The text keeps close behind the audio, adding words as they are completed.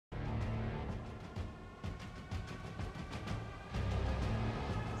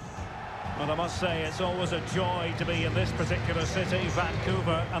Well, I must say, it's always a joy to be in this particular city,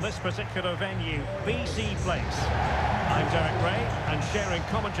 Vancouver, and this particular venue, BC Place. I'm Derek Ray, and sharing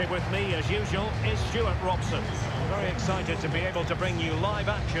commentary with me, as usual, is Stuart Robson. Very excited to be able to bring you live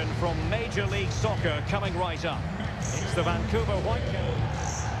action from Major League Soccer coming right up. It's the Vancouver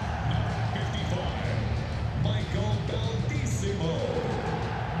Whitecaps. Michael Baldissimo.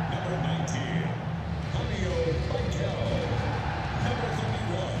 Number 19, Javier Michael. Number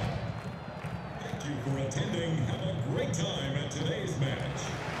 31. Thank you for attending. Have a great time at today's match.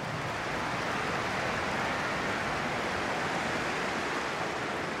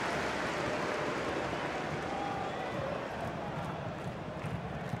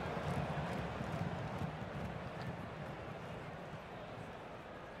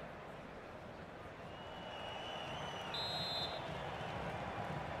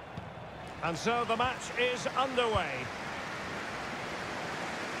 And so the match is underway.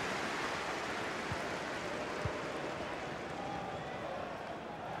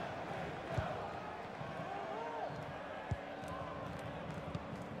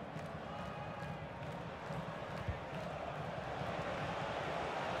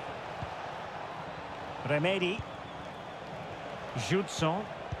 Remedi. Jutson.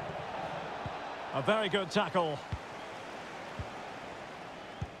 A very good tackle.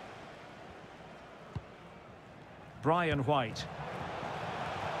 Brian White.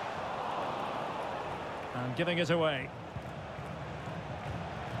 And giving it away.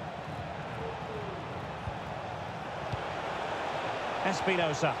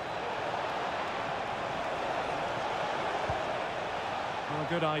 Espinosa. Well,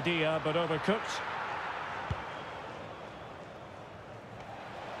 good idea, but overcooked.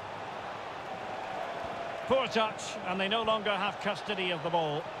 Poor touch, and they no longer have custody of the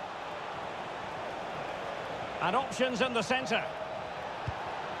ball. And options in the centre.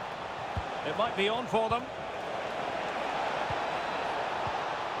 It might be on for them.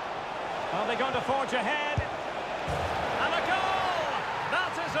 Are they going to forge ahead? And a goal!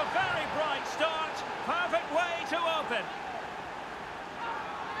 That is a very bright start. Perfect way to open.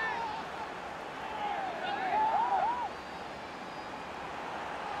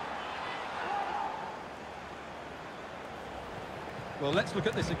 Well, let's look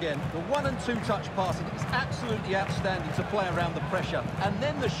at this again. The 1- and 2-touch passing is absolutely outstanding to play around the pressure. And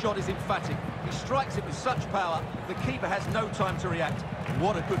then the shot is emphatic. He strikes it with such power, the keeper has no time to react.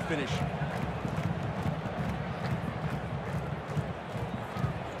 What a good finish.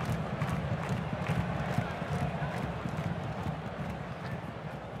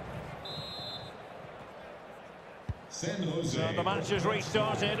 San Jose. So the match has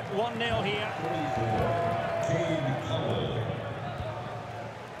restarted. 1-0 here. 44, Kane Powell.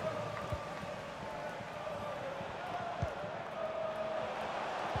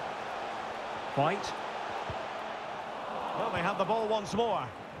 White. Well, they have the ball once more.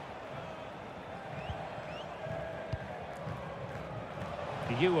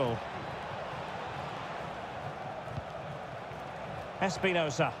 Ewell.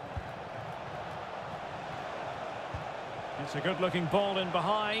 Espinosa. It's a good-looking ball in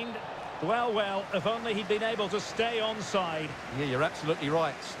behind. Well, if only he'd been able to stay onside. Yeah, you're absolutely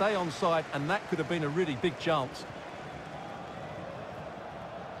right. Stay onside, and that could have been a really big chance.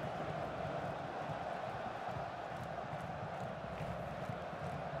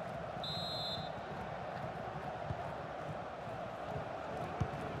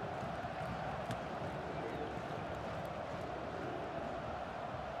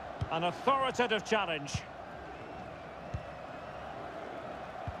 An authoritative challenge.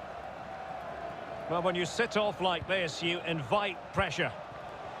 Well, when you sit off like this, you invite pressure.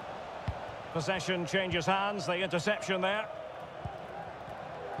 Possession changes hands, the interception there.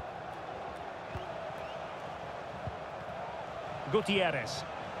 Gutierrez.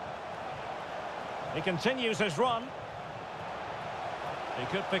 He continues his run. He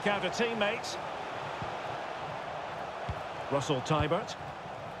could pick out a teammate. Russell Tybert.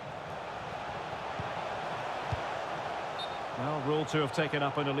 Well, ruled to have taken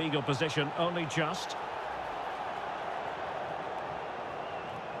up an illegal position, only just.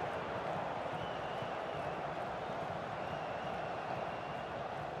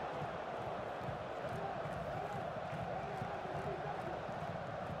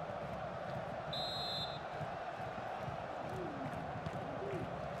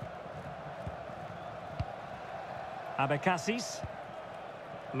 Abekasis.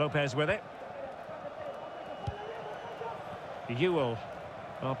 Lopez with it. Ewell.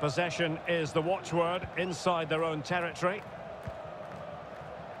 Well, possession is the watchword inside their own territory.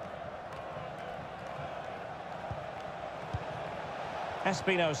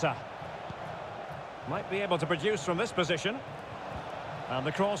 Espinosa. Might be able to produce from this position. And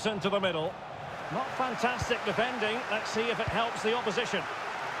the cross into the middle. Not fantastic defending. Let's see if it helps the opposition.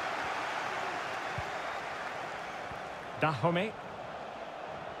 Dahomey.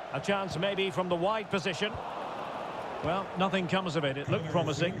 A chance maybe from the wide position. Well, nothing comes of it. It looked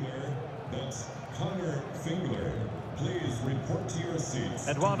promising. That's Connor Fingler. Please report to your seats.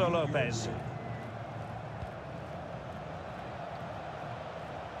 Eduardo Lopez.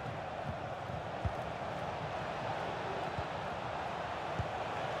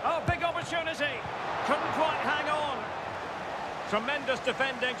 Oh, big opportunity. Couldn't quite hang on. Tremendous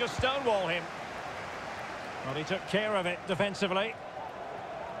defending to stonewall him. Well, he took care of it defensively.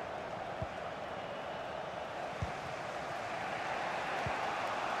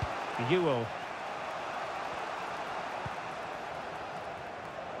 Ewell.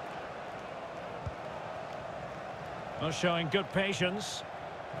 Well, showing good patience.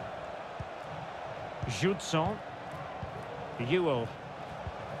 Judson. Ewell.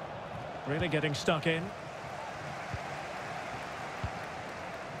 Really getting stuck in.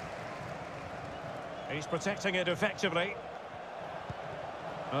 He's protecting it effectively.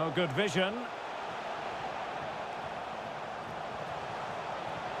 Oh, good vision.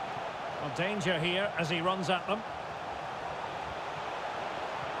 Well, danger here as he runs at them.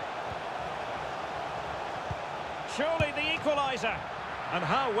 Surely the equaliser. And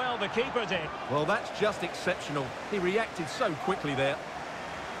how well the keeper did. Well, that's just exceptional. He reacted so quickly there.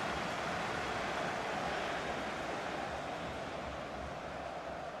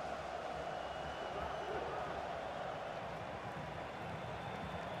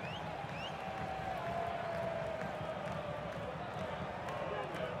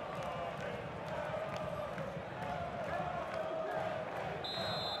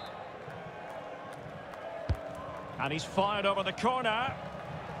 And he's fired over the corner.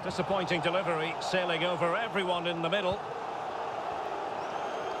 Disappointing delivery, sailing over everyone in the middle.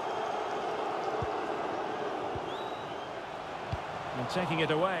 And taking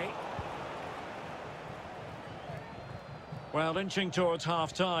it away. Well, inching towards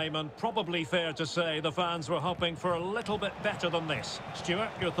half-time, and probably fair to say the fans were hoping for a little bit better than this.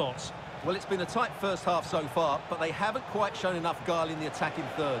 Stuart, your thoughts? Well, it's been a tight first half so far, but they haven't quite shown enough guile in the attacking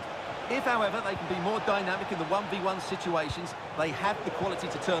third. If, however, they can be more dynamic in the 1v1 situations, they have the quality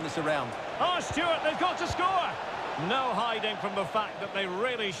to turn this around. Oh, Stuart, they've got to score! No hiding from the fact that they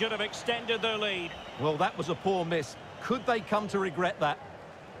really should have extended their lead. Well, that was a poor miss. Could they come to regret that?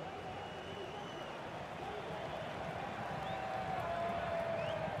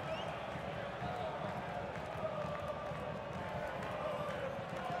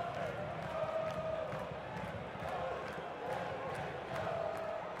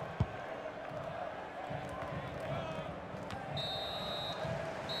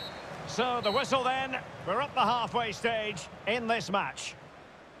 So the whistle then, we're at the halfway stage in this match.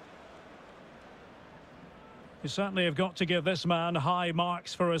 You certainly have got to give this man high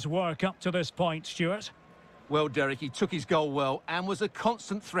marks for his work up to this point, Stuart. Well, Derek, he took his goal well and was a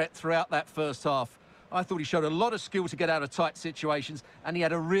constant threat throughout that first half. I thought he showed a lot of skill to get out of tight situations, and he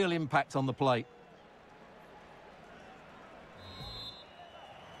had a real impact on the plate.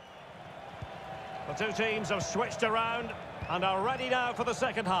 The two teams have switched around and are ready now for the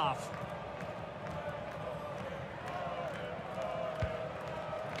second half.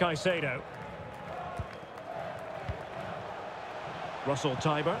 Caicedo. Russell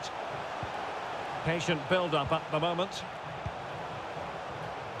Tybert. Patient build-up at the moment.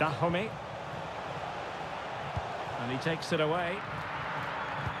 Dahomey. And he takes it away.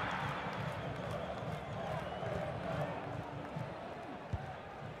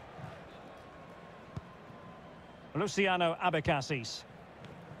 Luciano Abekasis.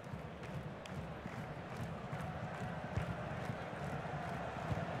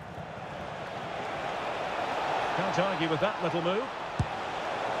 Can't argue with that little move.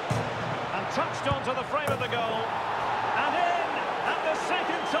 And touched onto the frame of the goal. And in at the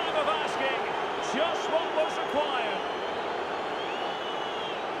second time of asking. Just what was required.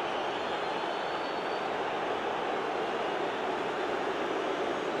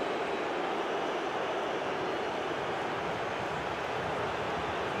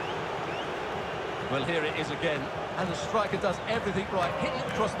 Well, here it is again, and the striker does everything right, hitting it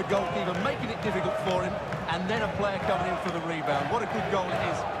across the goalkeeper, making it difficult for him, and then a player coming in for the rebound. What a good goal it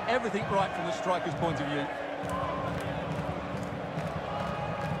is. Everything right from the striker's point of view.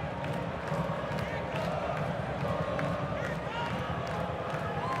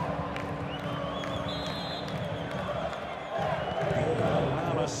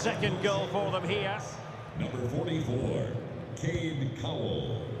 Well, a second goal for them here. Number 44, Cade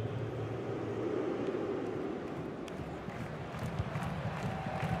Cowell.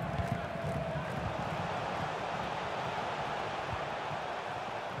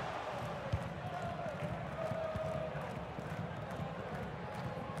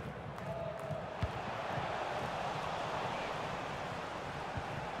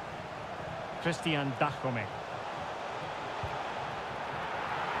 Christian Dachome.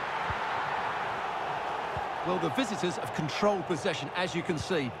 Well, the visitors have controlled possession, as you can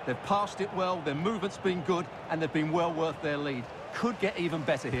see. They've passed it well, their movement's been good, and they've been well worth their lead. Could get even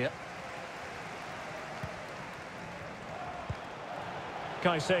better here.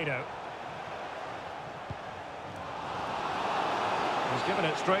 Caicedo. He's given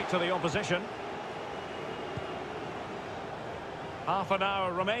it straight to the opposition. Half an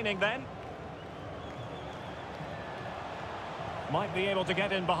hour remaining then. Might be able to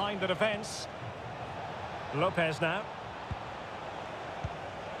get in behind the defence. Lopez now.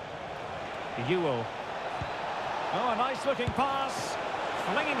 Ewell. Oh, a nice looking pass.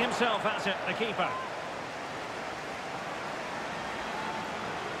 Flinging himself at it, the keeper.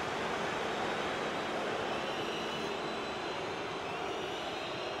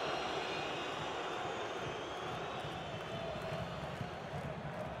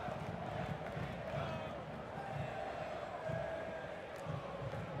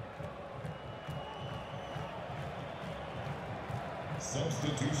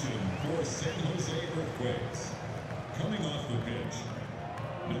 Substitution for San Jose Earthquakes. Coming off the pitch,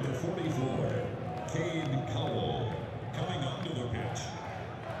 number 44, Cade Cowell. Coming onto the pitch,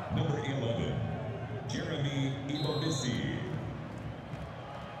 number 11, Jeremy Ibobisi.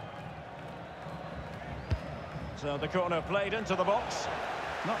 So the corner played into the box.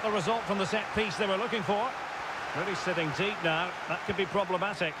 Not the result from the set piece they were looking for. Really sitting deep now. That could be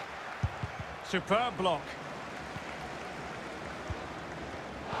problematic. Superb block.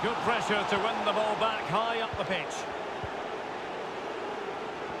 Good pressure to win the ball back high up the pitch.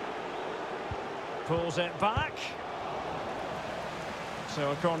 Pulls it back. So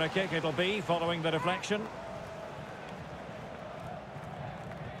a corner kick it'll be following the deflection.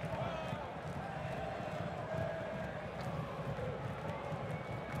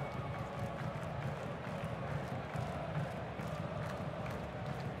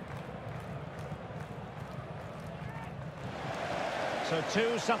 So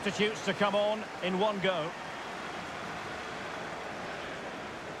two substitutes to come on in one go.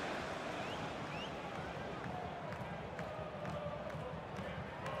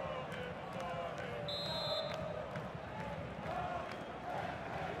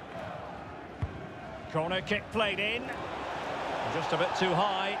 Corner kick played in. Just a bit too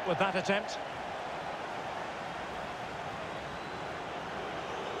high with that attempt.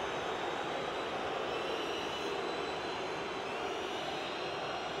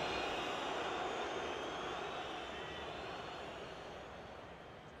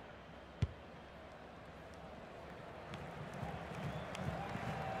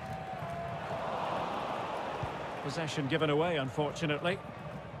 Possession given away, unfortunately.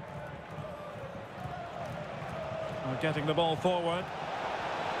 Getting the ball forward.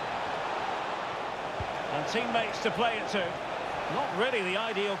 And teammates to play it to. Not really the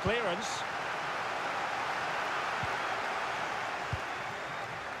ideal clearance.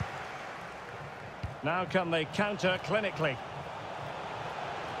 Now can they counter clinically?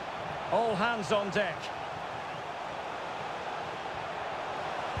 All hands on deck.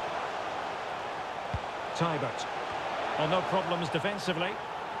 Tybert. Well, no problems defensively.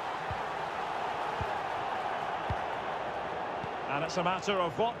 And it's a matter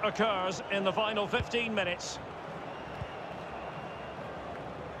of what occurs in the final 15 minutes.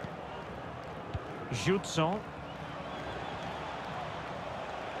 Jutson.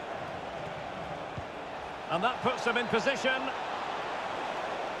 And that puts them in position.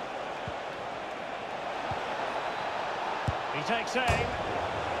 He takes aim.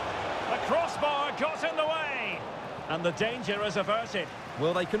 The crossbar got in the way. And the danger is averted.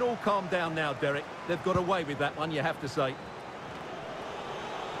 Well, they can all calm down now, Derek. They've got away with that one, you have to say.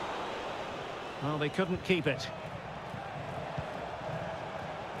 Well, they couldn't keep it.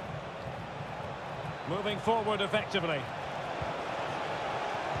 Moving forward effectively.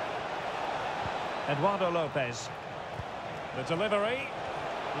 Eduardo Lopez. The delivery.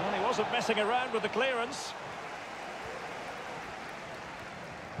 Well, he wasn't messing around with the clearance.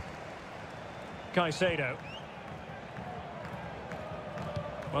 Caicedo.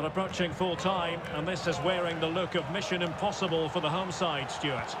 Well, approaching full time, and this is wearing the look of mission impossible for the home side,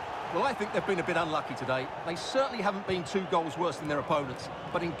 Stuart. Well, I think they've been a bit unlucky today. They certainly haven't been 2 goals worse than their opponents.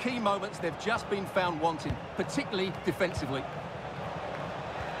 But in key moments, they've just been found wanting, particularly defensively.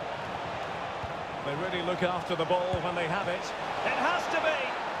 They really look after the ball when they have it. It has to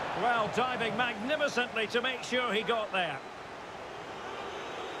be! Well, diving magnificently to make sure he got there.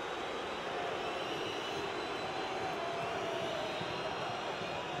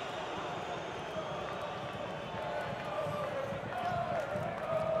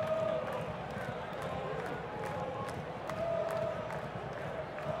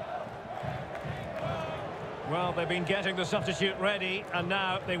 Well, they've been getting the substitute ready, and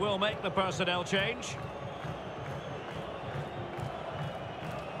now they will make the personnel change.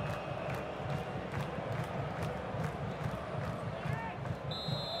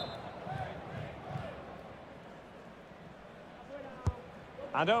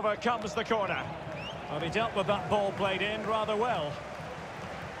 And over comes the corner. Well, he dealt with that ball played in rather well.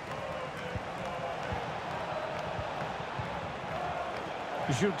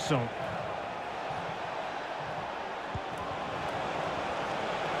 Jutson.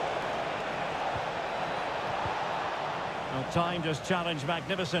 Well, timed his challenge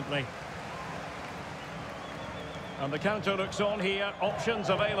magnificently. And the counter looks on here. Options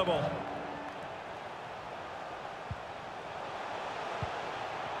available.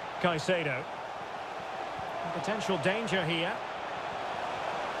 Caicedo. Potential danger here.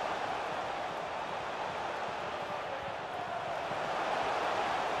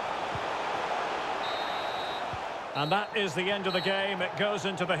 And that is the end of the game. It goes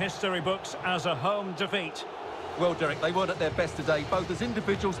into the history books as a home defeat. Well, Derek, they weren't at their best today, both as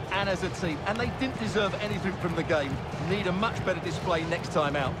individuals and as a team, and they didn't deserve anything from the game. Need a much better display next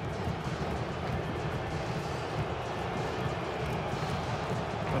time out.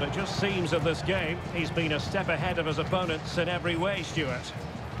 But it just seems in this game, he's been a step ahead of his opponents in every way, Stuart.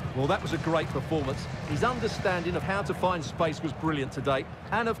 Well, that was a great performance. His understanding of how to find space was brilliant today.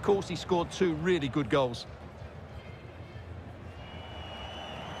 And, of course, he scored 2 really good goals.